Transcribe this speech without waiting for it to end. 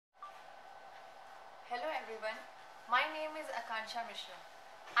Hello everyone, my name is Akansha Mishra.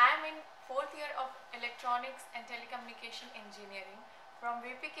 I am in 4th year of Electronics and Telecommunication Engineering from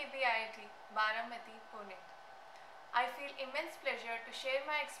VPKB IIT, Varma, Pune. I feel immense pleasure to share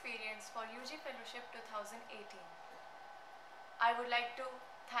my experience for UG Fellowship 2018. I would like to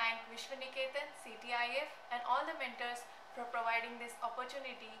thank Vishwaniketan, CTIF and all the mentors for providing this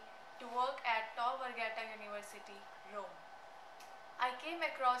opportunity to work at Vergata University, Rome. I came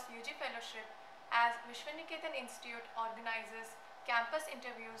across UG Fellowship as Vishwaniketan Institute organizes campus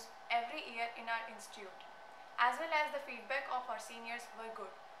interviews every year in our institute, as well as the feedback of our seniors were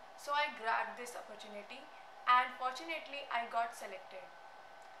good. So I grabbed this opportunity and fortunately I got selected.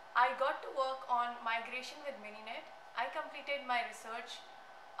 I got to work on migration with Mininet. I completed my research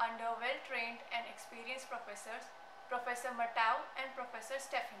under well-trained and experienced professors, Professor Matteo and Professor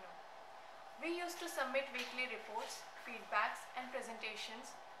Stefano. We used to submit weekly reports, feedbacks and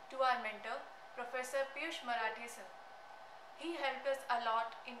presentations to our mentor, Professor Piyush Marathi sir. He helped us a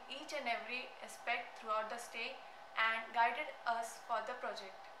lot in each and every aspect throughout the stay and guided us for the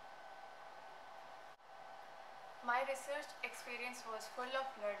project. My research experience was full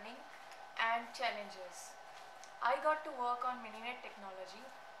of learning and challenges. I got to work on Mininet technology.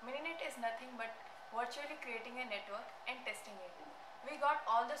 Mininet is nothing but virtually creating a network and testing it. We got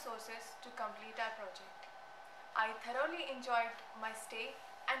all the sources to complete our project. I thoroughly enjoyed my stay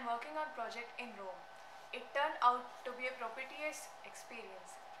and working on project in Rome. It turned out to be a propitious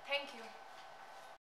experience. Thank you.